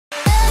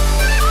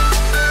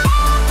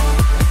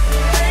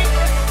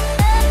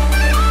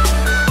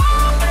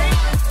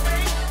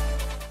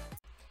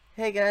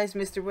Hey guys,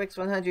 Mr.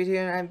 Wix100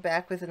 here, and I'm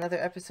back with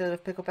another episode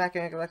of Pickle Pack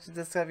and Intergalactic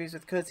Discoveries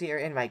with Cozy here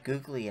in my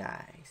googly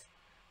eyes.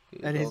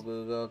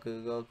 Google.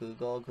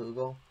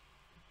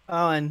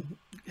 Oh, and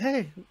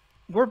hey,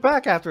 we're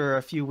back after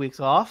a few weeks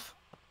off.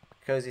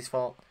 Cozy's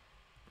fault.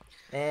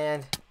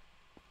 And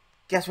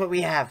guess what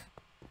we have?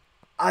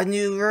 A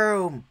new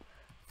room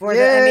for the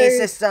ME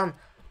system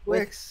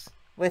Wix.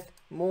 with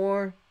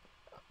more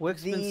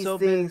Wix these been so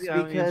things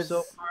busy. because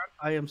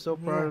I am so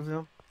proud of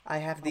him. I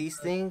have these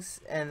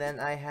things, and then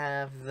I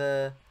have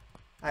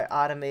I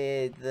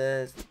automated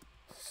the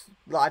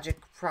logic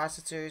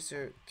processors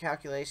or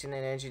calculation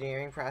and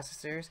engineering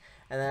processors,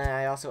 and then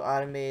I also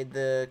automated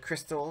the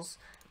crystals,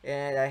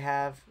 and I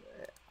have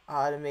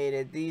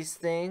automated these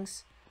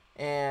things,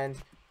 and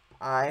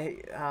I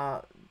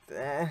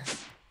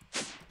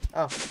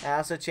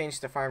also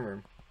changed the farm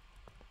room.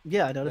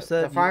 Yeah, I noticed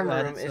The that. farm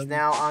room is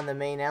now on the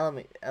main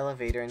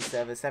elevator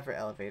instead of a separate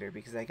elevator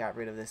because I got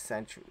rid of this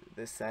center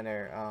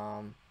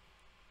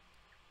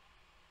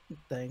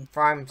thing.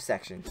 Farm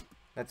section.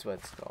 That's what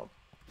it's called.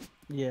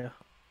 Yeah,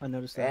 I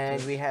noticed that. And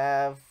too. we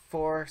have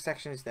 4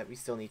 sections that we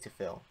still need to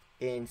fill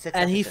in 6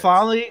 and episodes.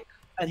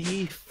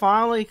 he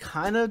finally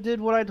kind of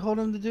did what I told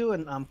him to do,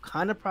 and I'm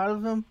kind of proud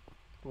of him.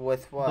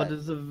 With what?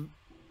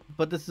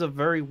 But this is a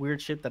very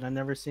weird ship that I've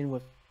never seen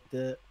with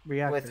the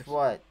reactors. With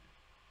what?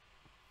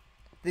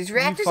 These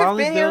reactors have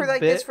been here like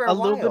this for a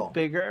while. A little bit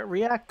bigger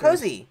reactors.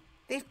 Cozy,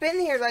 they've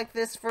been here like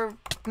this for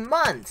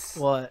months.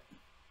 What?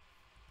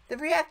 The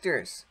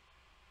reactors.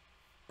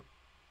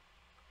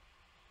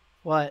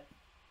 What?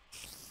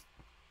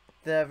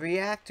 The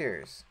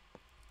reactors.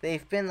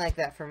 They've been like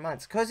that for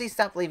months. Cozy,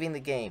 stop leaving the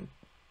game.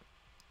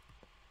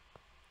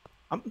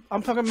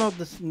 I'm talking about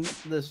this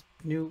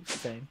new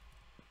thing.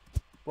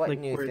 What like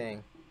new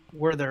thing?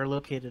 Where they're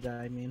located at,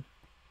 I mean.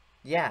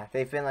 Yeah,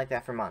 they've been like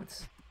that for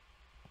months.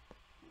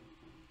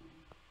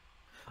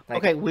 Like,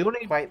 okay, we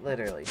only quite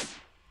literally.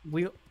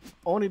 We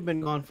only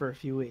been gone for a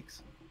few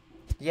weeks.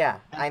 Yeah,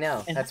 I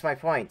know. That's my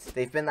point.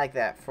 They've been like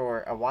that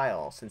for a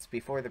while, since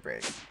before the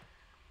break.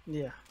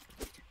 Yeah,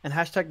 and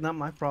hashtag not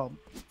my fault.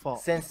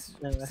 Since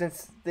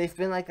they've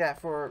been like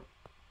that for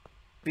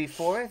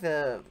before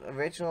the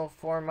original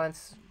 4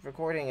 months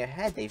recording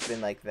ahead, they've been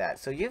like that.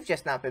 So you've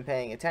just not been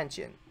paying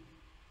attention.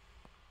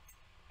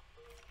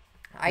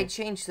 I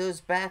changed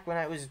those back when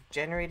I was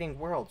generating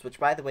worlds, which,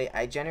 by the way,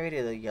 I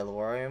generated a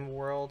Yellorium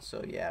world,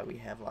 so yeah, we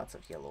have lots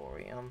of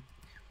Yellorium.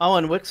 Oh,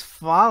 and Wix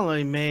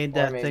finally made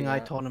that thing I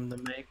told him to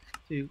make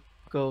to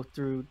go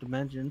through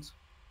dimensions.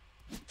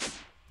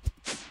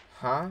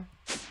 Huh?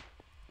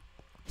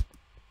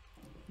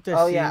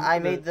 Oh yeah, I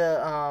made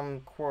the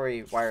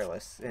quarry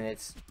wireless, and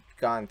it's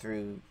gone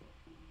through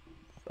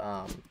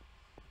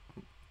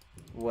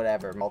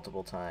whatever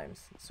multiple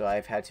times, so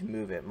I've had to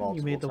move it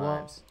multiple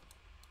times.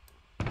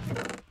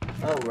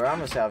 Oh, we're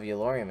almost out of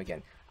Yellorium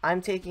again.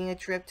 I'm taking a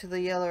trip to the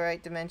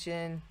Yellorite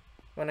dimension.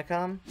 Wanna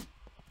come?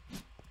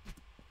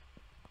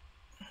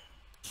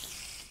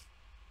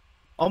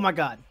 Oh my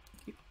god.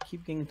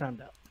 Keep getting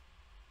timed out.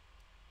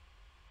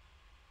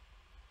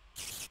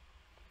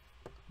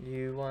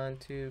 You want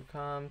to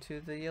come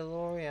to the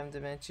Yellorium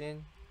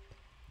dimension?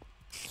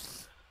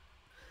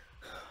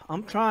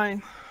 I'm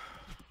trying.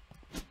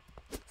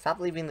 Stop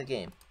leaving the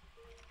game.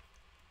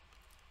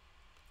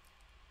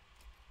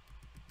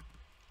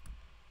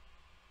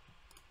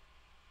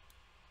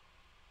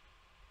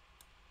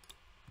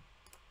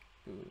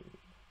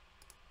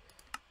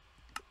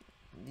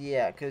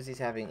 Yeah, because he's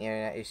having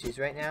internet issues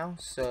right now,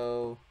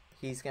 so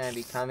he's going to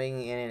be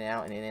coming in and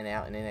out and in and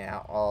out and in and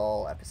out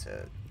all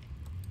episode.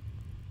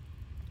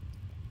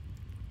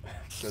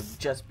 So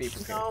just be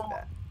prepared for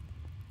that.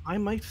 I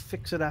might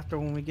fix it after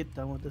when we get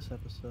done with this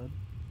episode.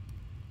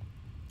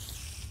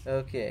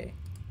 Okay.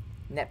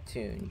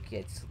 Neptune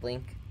gets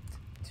linked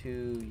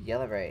to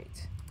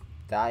Yellorite.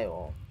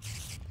 Dial.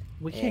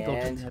 We can't go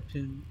to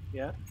Neptune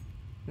yet.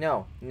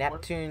 No,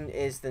 Neptune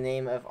is the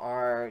name of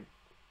our...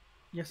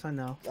 Yes, I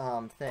know.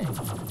 Thing.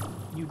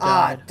 You died.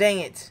 Ah, dang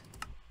it!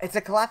 It's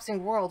a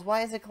collapsing world.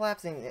 Why is it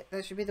collapsing?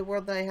 That should be the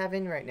world that I have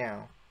in right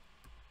now.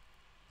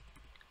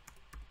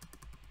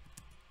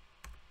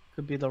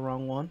 Could be the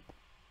wrong one.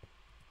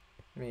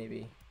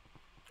 Maybe.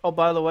 Oh,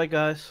 by the way,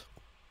 guys,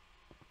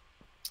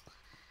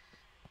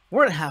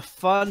 we're gonna have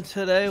fun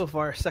today with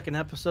our second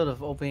episode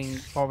of opening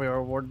probably our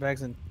reward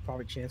bags and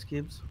probably chance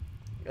cubes.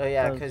 Oh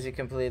yeah, because you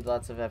completed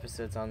lots of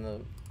episodes on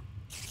the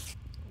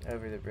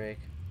over the break.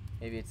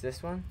 Maybe it's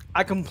this one?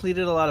 I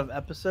completed a lot of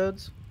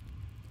episodes.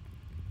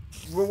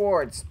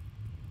 Rewards.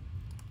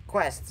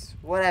 Quests.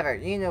 Whatever.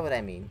 You know what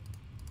I mean.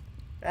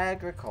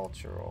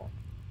 Agricultural.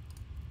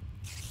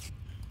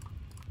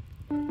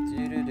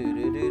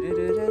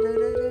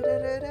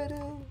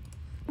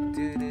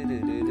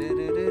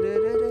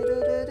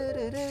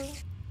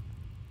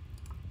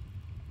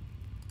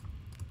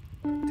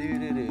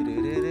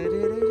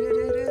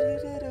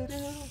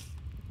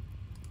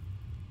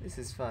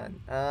 This is fun.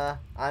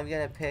 I'm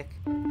gonna pick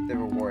the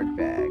reward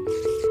bag.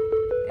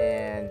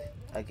 And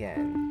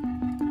again.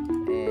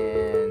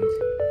 And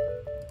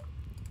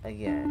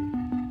again.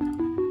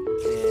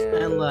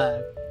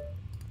 lag.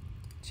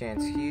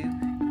 Chance cube.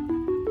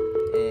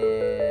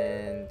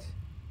 And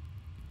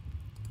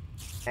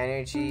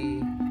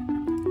energy.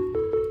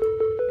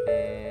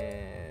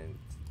 And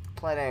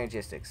applied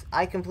energistics.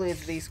 I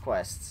completed these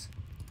quests.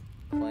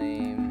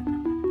 Claim.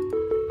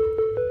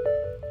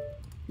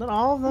 Not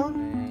all of them.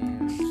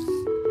 Claim.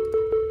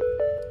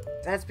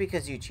 That's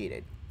because you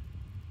cheated.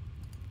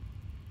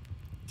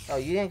 Oh,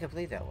 you didn't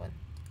complete that one.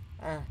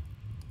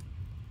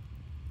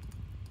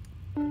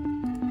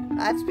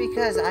 That's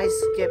because I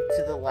skipped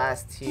to the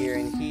last tier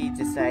and he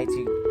decided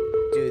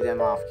to do them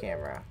off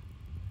camera.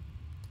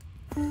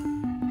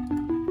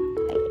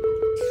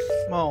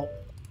 Well,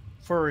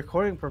 for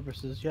recording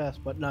purposes, yes,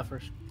 but not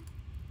for.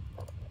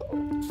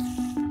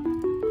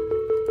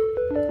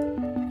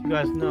 You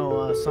guys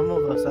know some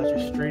of us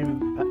actually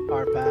stream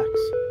our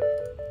packs.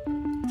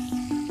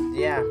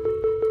 Yeah.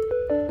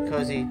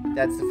 Cozy,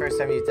 that's the first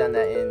time you've done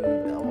that in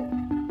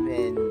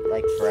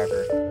like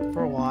forever.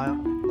 For a while.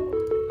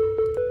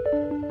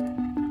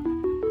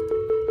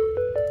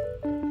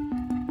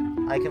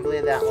 I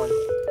completed that one.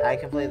 I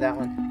completed that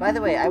one. By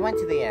the way, I went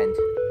to the end.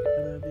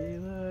 Gonna be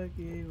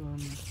lucky when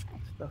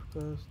stuff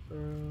goes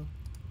through.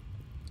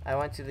 I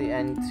went to the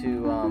end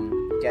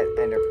to get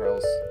ender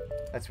pearls.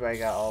 That's where I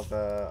got all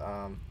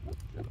the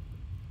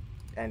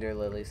ender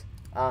lilies.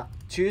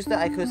 Choose the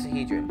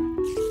icosahedron.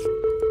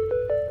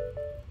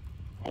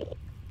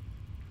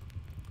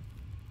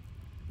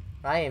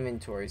 My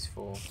inventory's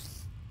full.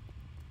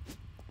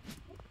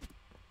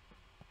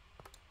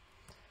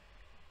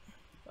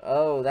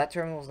 Oh, that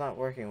terminal's not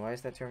working. Why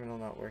is that terminal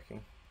not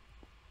working?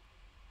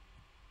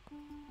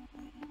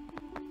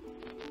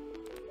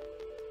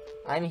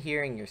 I'm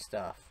hearing your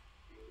stuff.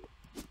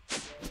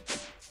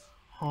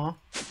 Huh?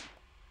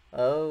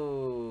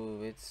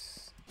 Oh,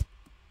 it's...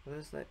 What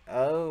is that?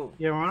 Oh,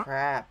 Yeah,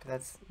 crap.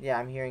 That's... Yeah,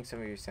 I'm hearing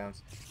some of your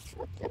sounds.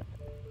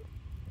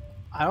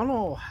 I don't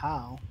know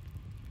how.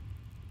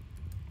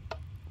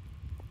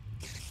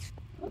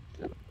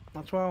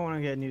 That's why I want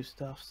to get new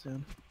stuff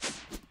soon.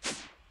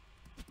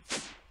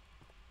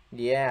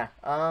 Yeah,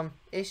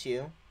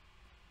 issue.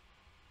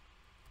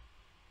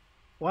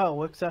 Wow,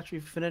 Wix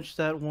actually finished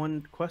that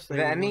one quest.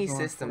 The ME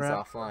system's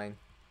offline.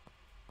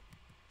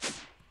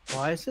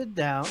 Why is it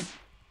down?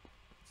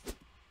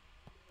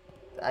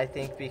 I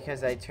think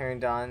because I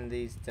turned on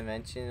these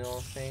dimensional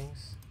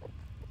things.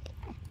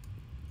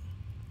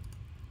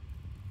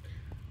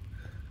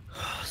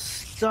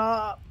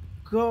 Stop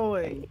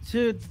going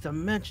to the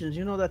dimensions.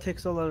 You know that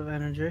takes a lot of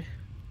energy.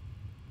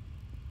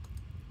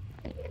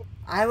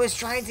 I was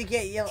trying to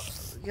get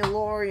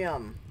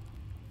Yellorium.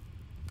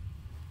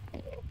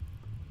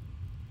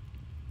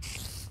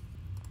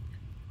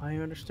 I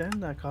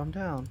understand that. Calm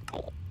down.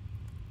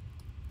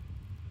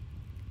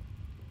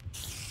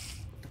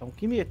 Don't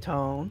give me a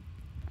tone.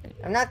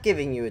 I'm not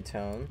giving you a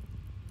tone.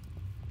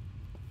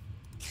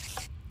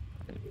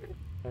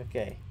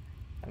 Okay.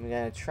 I'm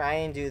gonna try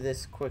and do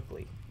this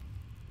quickly.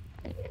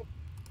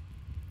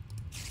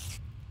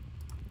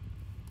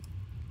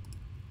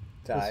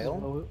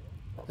 Dial.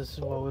 This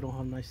is why we don't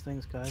have nice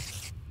things,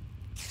 guys.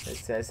 It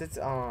says it's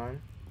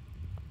on.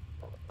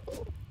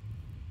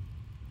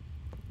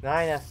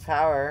 Not enough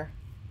power.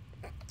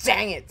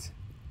 Dang it!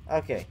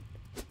 Okay.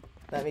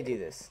 Let me do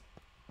this.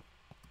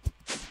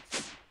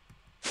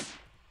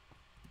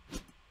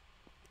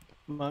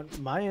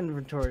 My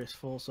inventory is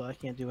full, so I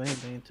can't do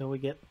anything until we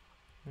get...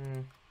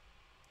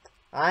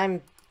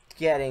 I'm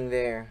getting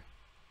there.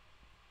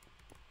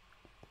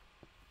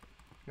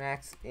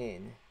 Max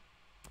in.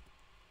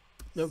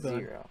 No good.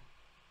 0.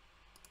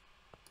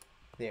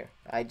 There.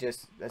 I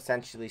just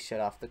essentially shut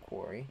off the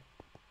quarry.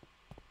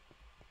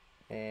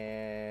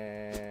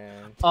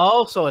 And...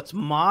 Oh, so it's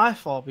my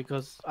fault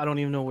because I don't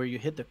even know where you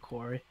hid the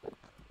quarry.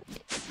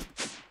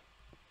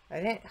 I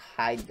didn't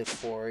hide the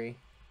quarry.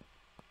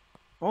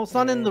 Well, it's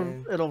not in the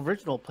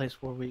original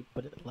place where we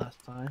put it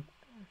last time.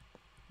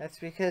 That's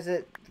because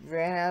it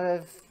ran out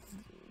of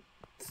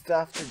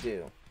stuff to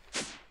do.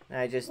 And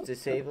I just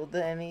disabled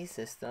the ME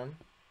system.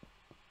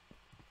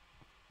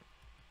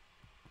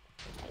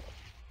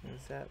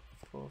 Is that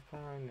full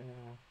power? No.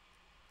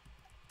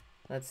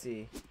 Let's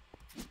see.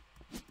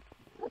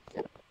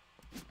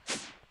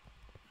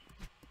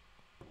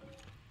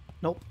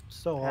 Nope,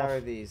 so How off. are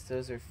these?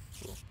 Those are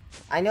full.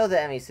 I know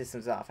the ME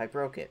system's off. I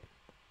broke it.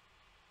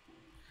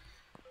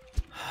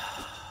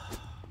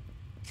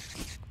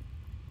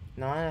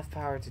 Not enough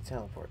power to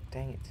teleport.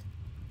 Dang it.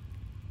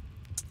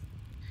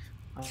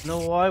 I don't know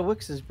why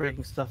Wix is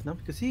breaking stuff now,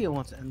 because he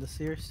wants to end the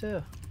series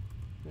too.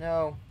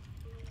 No.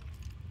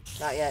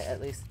 Not yet, at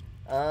least.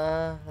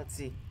 Let's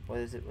see. What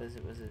is it? Was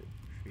it?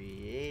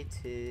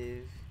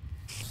 Creative.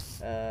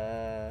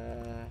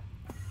 There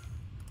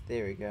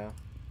we go.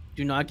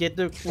 Do not get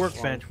the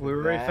workbench. We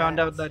already found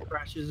out that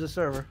crashes the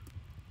server.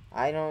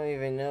 I don't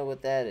even know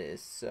what that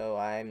is, so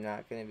I'm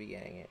not gonna be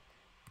getting it.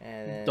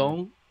 And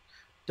then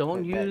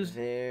don't use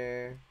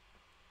there.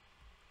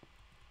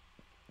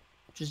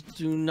 Just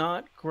do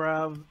not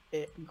grab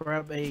a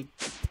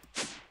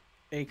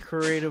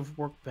creative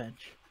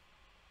workbench.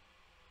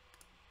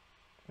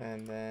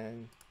 And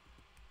then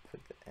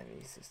put the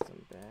ME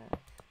system back.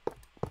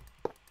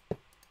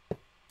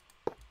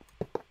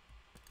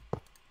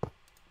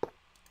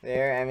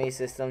 There, ME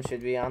system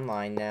should be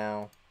online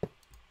now.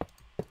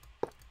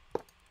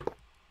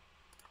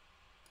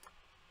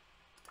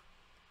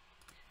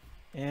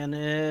 And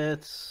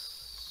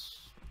it's...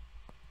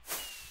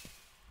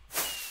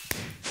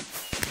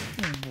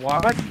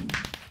 What?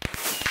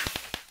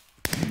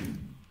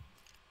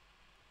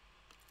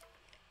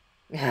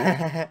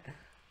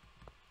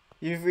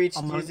 You've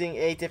reached using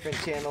 8 different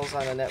channels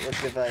on a network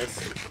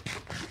device.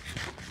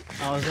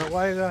 Oh, is that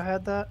why you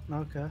had that?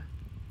 Okay.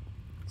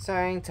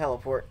 Sorry,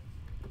 teleport.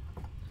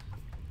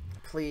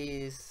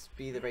 Please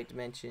be the right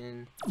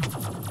dimension.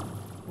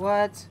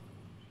 What?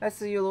 That's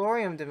the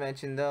Eulorium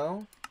dimension,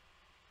 though.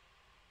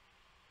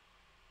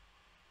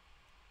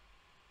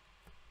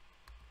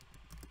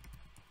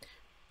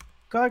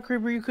 God,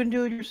 Creeper, you couldn't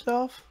do it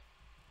yourself?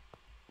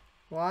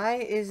 Why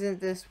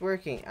isn't this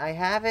working? I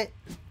have it.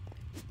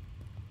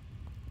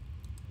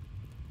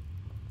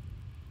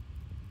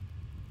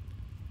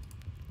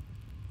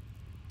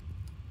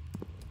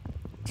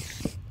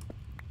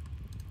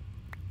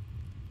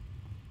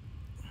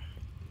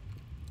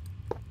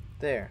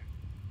 There.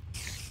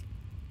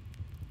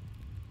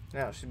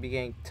 Now it should be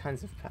getting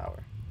tons of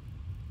power.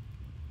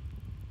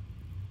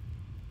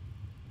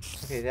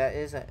 Okay, that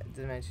is at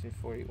dimension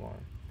 41.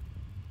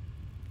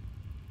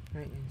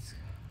 Maintenance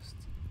cost.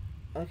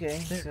 Okay,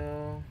 there.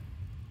 So...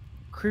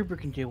 Creeper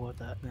can deal with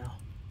that now.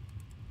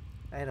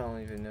 I don't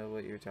even know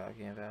what you're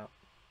talking about.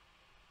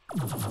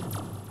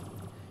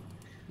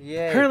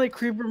 Yay. Apparently,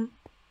 Creeper...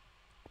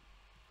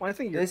 Well, I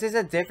think This is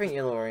a different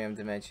Eulorium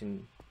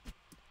dimension.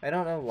 I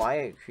don't know why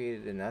it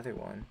created another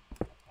one.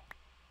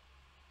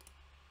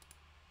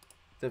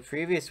 The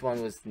previous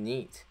one was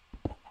neat.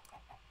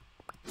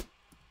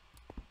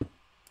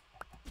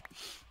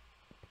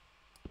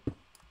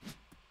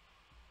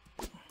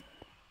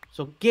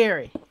 So,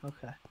 Gary.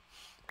 Okay.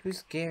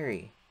 Who's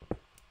Gary?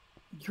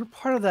 You're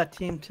part of that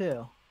team,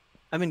 too.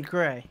 I mean,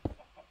 Gray.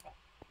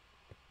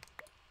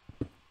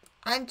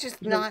 I'm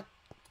just not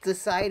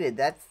decided.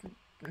 That's...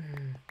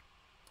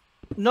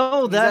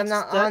 No, that's... I'm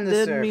not on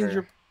the server. Means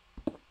you're...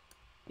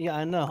 Yeah,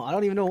 I know. I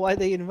don't even know why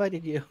they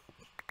invited you.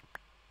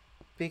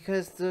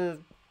 Because the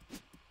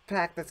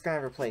pack that's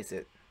gonna replace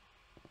it.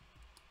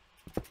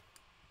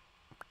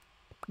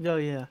 Oh,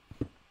 yeah.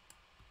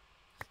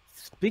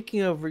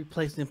 Speaking of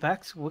replacing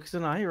packs, Wix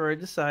and I already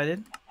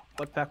decided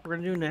what pack we're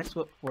gonna do next.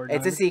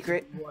 It's a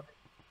secret.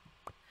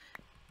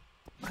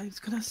 I was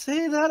gonna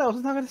say that. I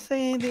was not gonna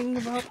say anything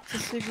about the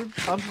secret.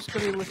 I'm just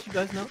gonna let you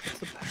guys know it's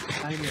the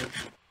pack I made.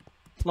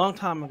 Long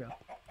time ago.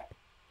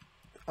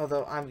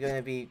 Although I'm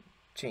gonna be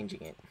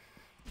changing it.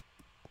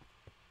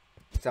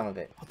 Some of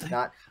it.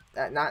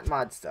 Not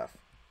mod stuff.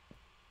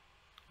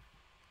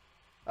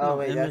 Oh No,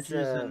 wait, that's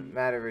images a and...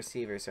 matter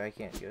receiver, so I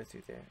can't go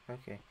through there.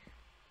 Okay.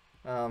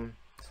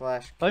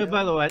 Slash Oh, kill.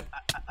 by the way,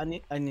 I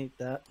need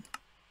that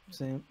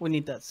soon. We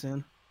need that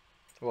soon.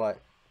 What?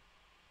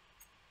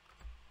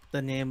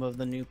 The name of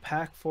the new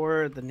pack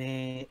for it, the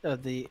name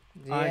of the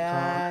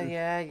icon.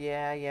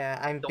 Yeah.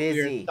 I'm the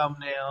busy. Weird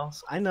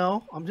thumbnails. I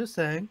know. I'm just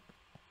saying.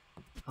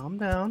 Calm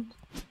down.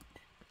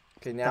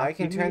 Okay, now I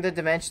can turn the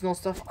dimensional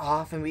stuff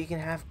off, and we can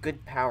have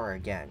good power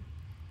again.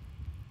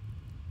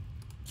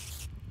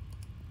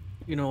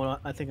 You know what?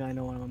 I think I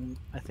know what I'm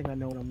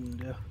gonna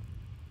do.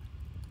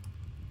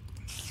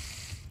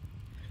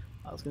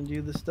 I was gonna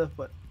do this stuff,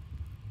 but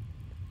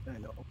I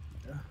know.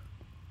 Yeah.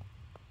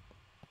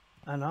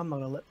 And I'm not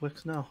gonna let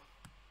Wix know.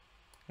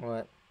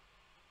 What?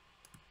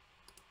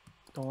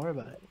 Don't worry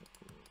about it.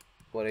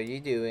 What are you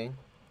doing?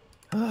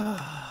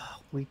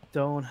 We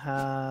don't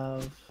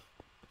have.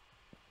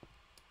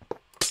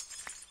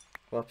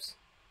 Whoops.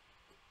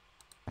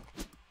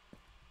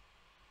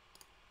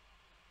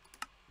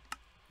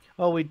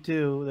 Oh, we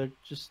do.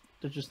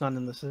 They're just not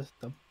in the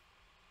system.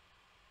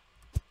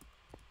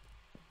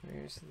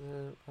 Where's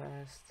the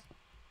last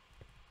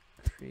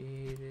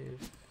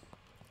creative?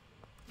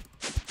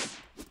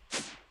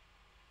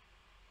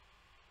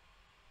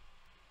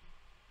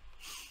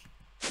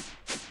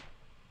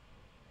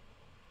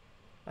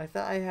 I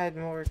thought I had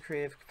more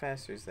creative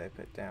capacitors that I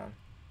put down.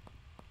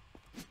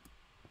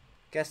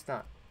 Guess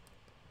not.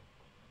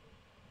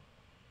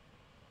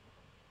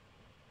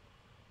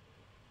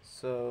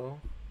 So...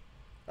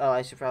 Oh,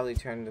 I should probably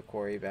turn the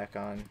quarry back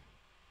on.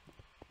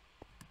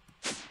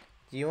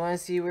 Do you want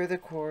to see where the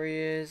quarry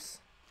is?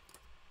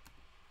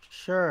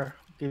 Sure.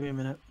 Give me a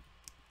minute.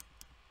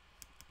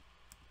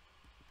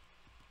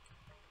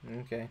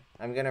 Okay.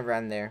 I'm gonna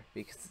run there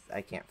because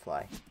I can't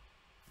fly.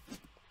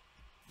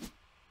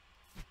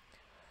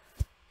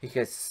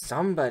 Because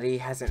somebody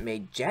hasn't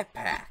made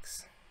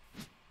jetpacks.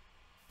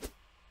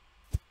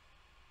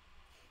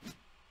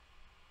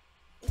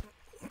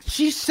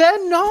 She said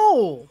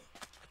no!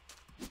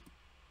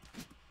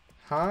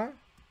 Huh?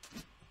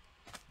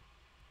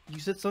 You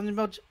said something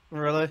about...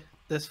 Really?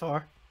 This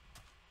far?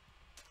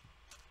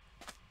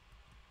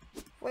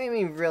 What do you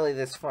mean really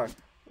this far?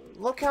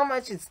 Look how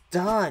much it's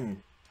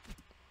done.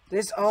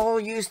 This all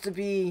used to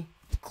be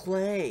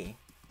clay.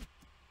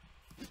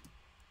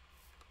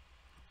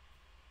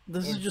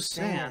 This is in just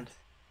sand. sand.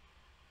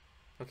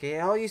 Okay, it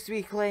all used to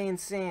be clay and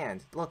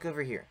sand. Look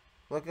over here.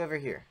 Look over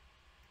here.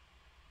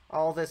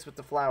 All this with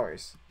the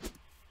flowers.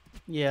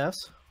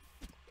 Yes.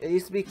 It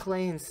used to be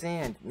clay and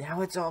sand.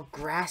 Now it's all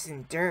grass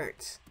and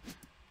dirt.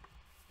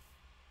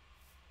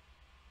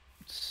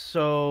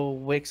 So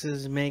Wix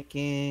is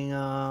making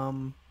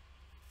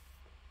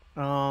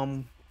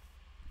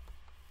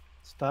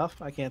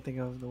stuff. I can't think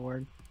of the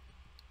word.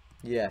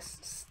 Yes,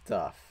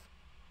 stuff.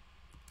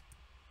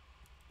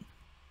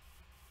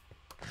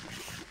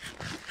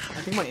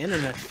 I think my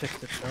internet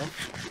fixed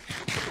itself.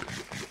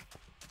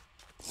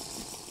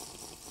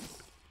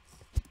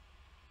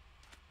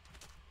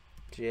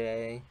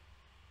 J.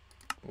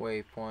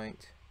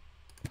 Waypoint.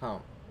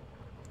 Home.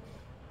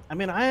 I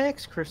mean, I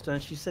asked Krista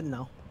and she said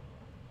no.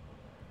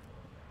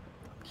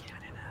 Yeah,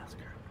 I didn't ask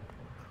her.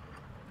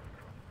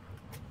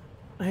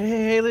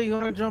 Hey, Haley, you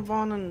wanna jump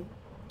on and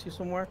do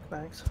some work?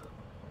 Thanks.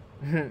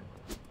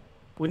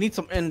 We need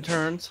some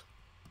interns.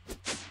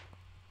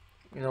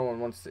 No one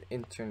wants to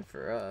intern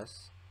for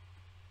us.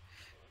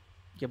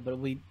 Yeah,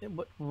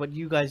 but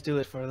you guys do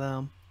it for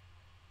them.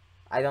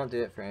 I don't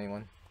do it for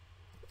anyone.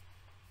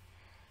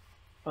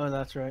 Oh,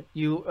 that's right.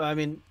 I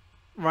mean,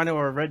 Rhino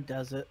or Red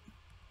does it.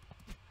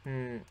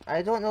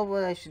 I don't know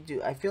what I should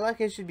do. I feel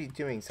like I should be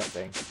doing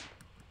something.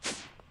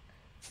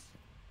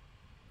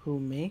 Who,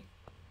 me?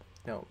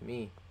 No,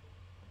 me.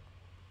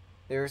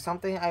 There was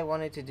something I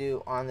wanted to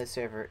do on the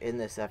server in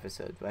this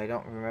episode, but I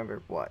don't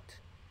remember what.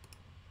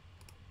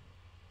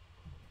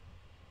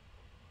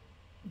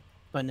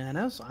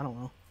 Bananas? I don't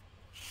know.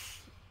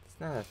 It's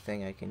not a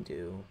thing I can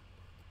do.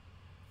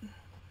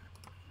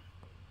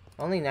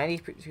 Only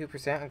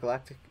 92% on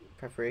galactic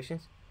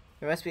preparations?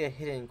 There must be a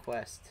hidden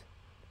quest.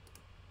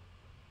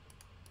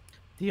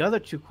 The other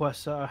two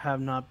quests have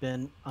not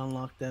been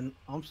unlocked, and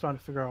I'm starting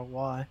to figure out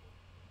why.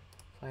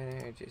 Flight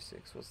Energy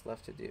 6, what's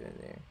left to do in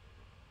there?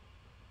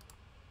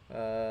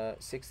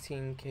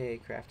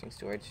 16k crafting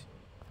storage.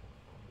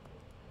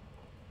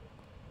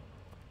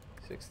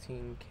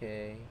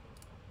 16k.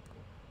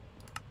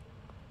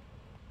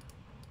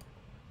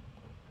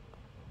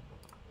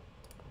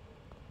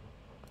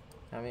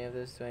 How many of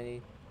those do I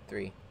need?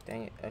 3.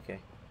 Dang it, okay.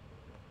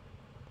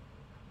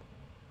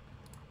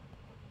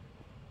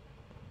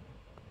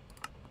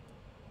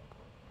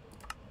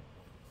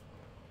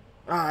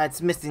 Ah,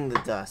 it's missing the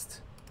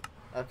dust.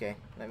 Okay,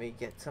 let me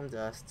get some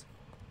dust.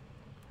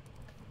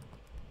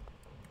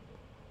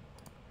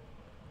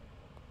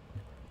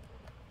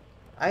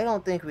 I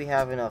don't think we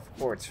have enough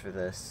quartz for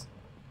this.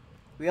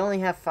 We only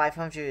have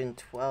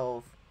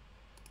 512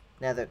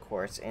 nether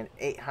quartz and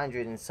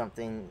 800 and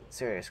something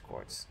Sirius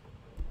quartz.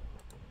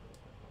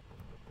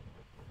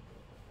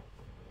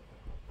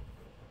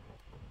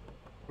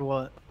 For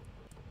what?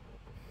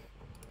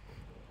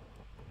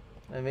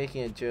 I'm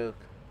making a joke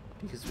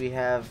because we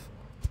have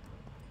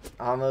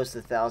almost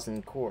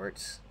 1,000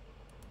 quartz.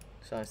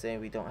 So I'm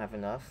saying we don't have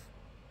enough.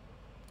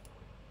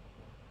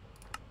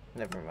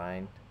 Never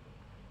mind.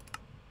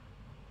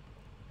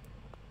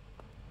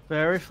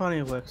 Very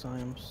funny, Wix. I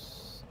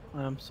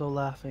am so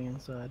laughing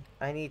inside.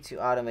 I need to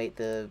automate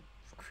the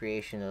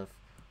creation of...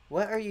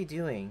 What are you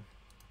doing?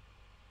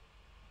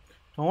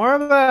 Don't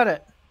worry about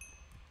it.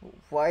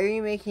 Why are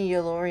you making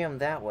Yellorium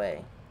that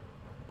way?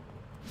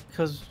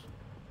 Because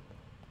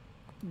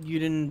you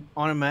didn't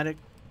automatic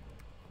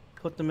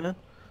put them in.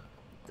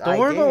 Don't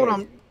worry about what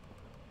I'm...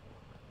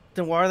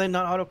 Then why are they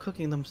not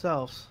auto-cooking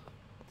themselves?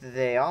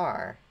 They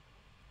are.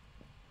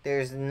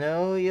 There's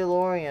no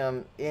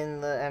Yellorium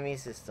in the ME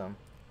system.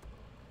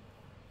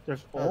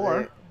 There's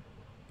ore.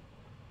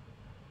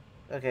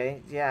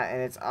 Okay, yeah,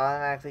 and it's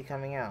automatically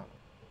coming out.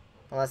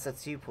 Unless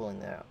that's you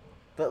pulling that out.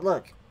 But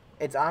look,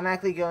 it's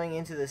automatically going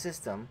into the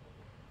system,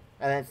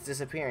 and then it's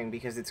disappearing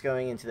because it's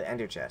going into the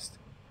ender chest.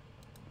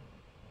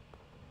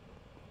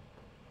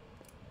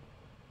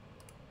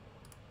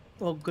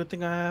 Well, good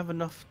thing I have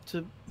enough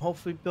to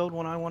hopefully build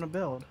what I want to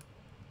build.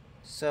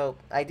 So,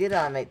 I did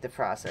automate the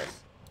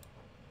process.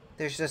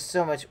 There's just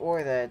so much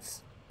ore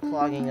that's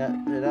clogging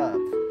it up.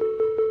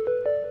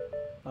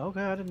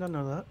 Okay, I did not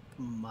know that.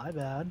 My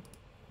bad.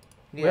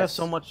 Yes, We have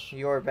so much.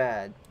 You're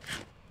bad.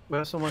 We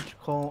have so much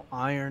coal,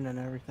 iron, and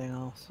everything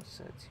else.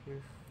 So,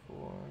 tier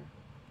 4,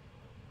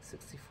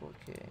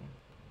 64k.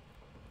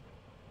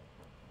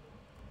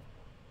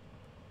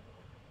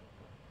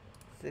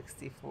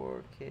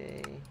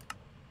 64k.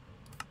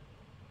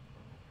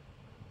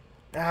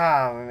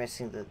 Ah, we're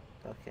missing the...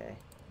 Okay.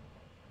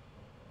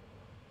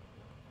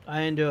 I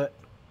didn't do it.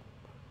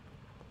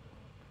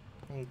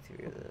 I need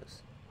 3 of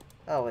those.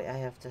 Oh, wait, I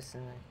have this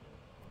in my...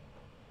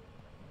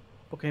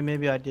 Okay,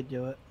 maybe I did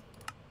do it.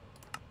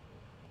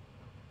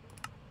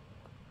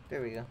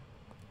 There we go.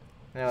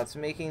 Now it's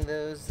making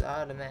those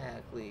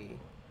automatically.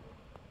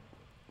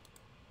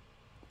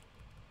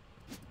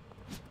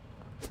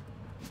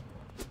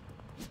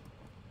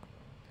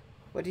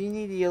 What do you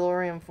need the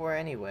Yellorium for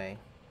anyway?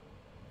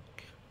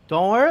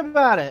 Don't worry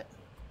about it.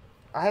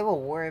 I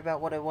will worry about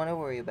what I want to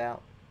worry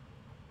about.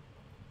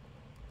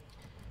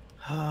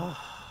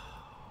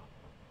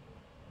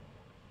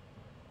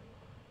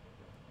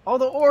 All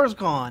the ore's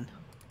gone.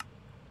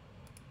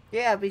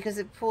 Yeah, because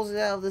it pulls it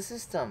out of the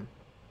system.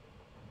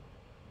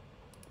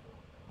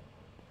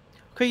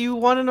 Okay, you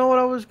want to know what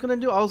I was gonna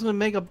do? I was gonna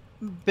make a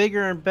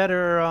bigger and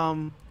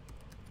better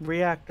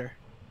reactor.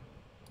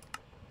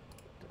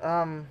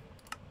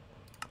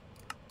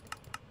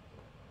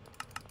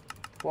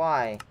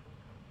 Why?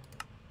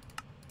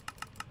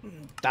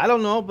 I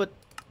don't know, but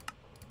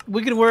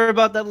we can worry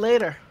about that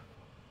later.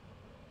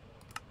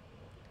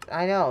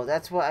 I know,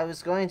 that's what I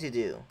was going to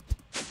do.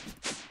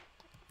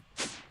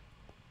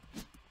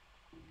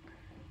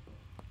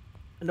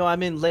 No, I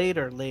mean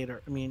later.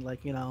 I mean,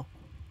 like, you know.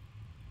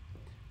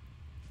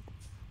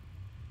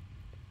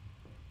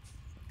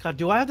 God,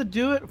 do I have to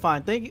do it?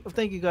 Fine.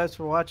 Thank you guys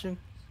for watching.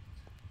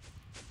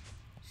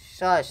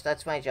 Shush,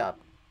 that's my job.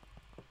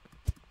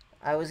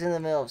 I was in the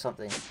middle of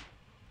something.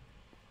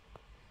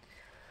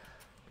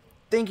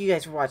 Thank you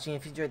guys for watching.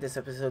 If you enjoyed this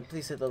episode,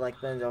 please hit the like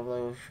button down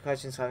below. For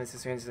questions, comments,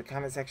 concerns in the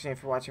comment section.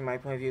 If you're watching my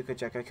point of view, go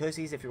check out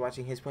Cosie's. If you're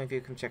watching his point of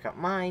view, come check out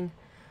mine.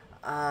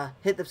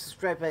 Hit the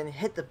subscribe button,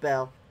 hit the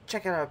bell,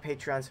 check out our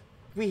Patrons.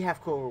 We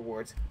have cool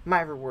rewards.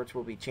 My rewards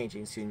will be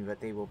changing soon, but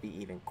they will be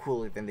even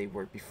cooler than they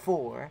were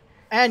before.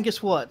 And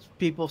guess what,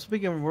 people?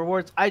 Speaking of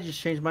rewards, I just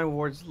changed my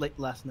rewards late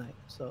last night.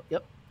 So,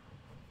 yep.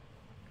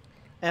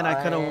 And I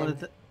kind of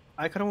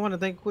want to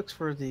thank Quicks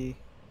for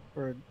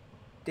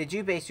Did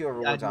you base your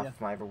rewards off of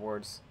my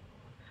rewards?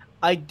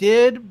 I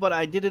did, but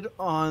I did it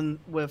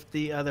with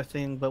the other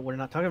thing, but we're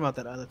not talking about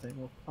that other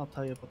thing. I'll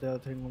tell you about the other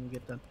thing when we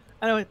get done.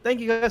 Anyway, thank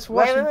you guys for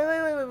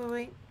watching.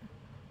 Wait.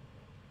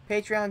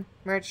 Patreon,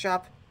 merch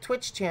shop,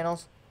 Twitch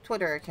channels,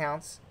 Twitter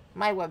accounts,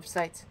 my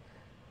website.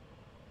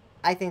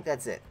 I think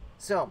that's it.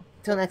 So,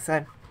 till next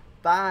time.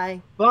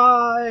 Bye.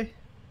 Bye.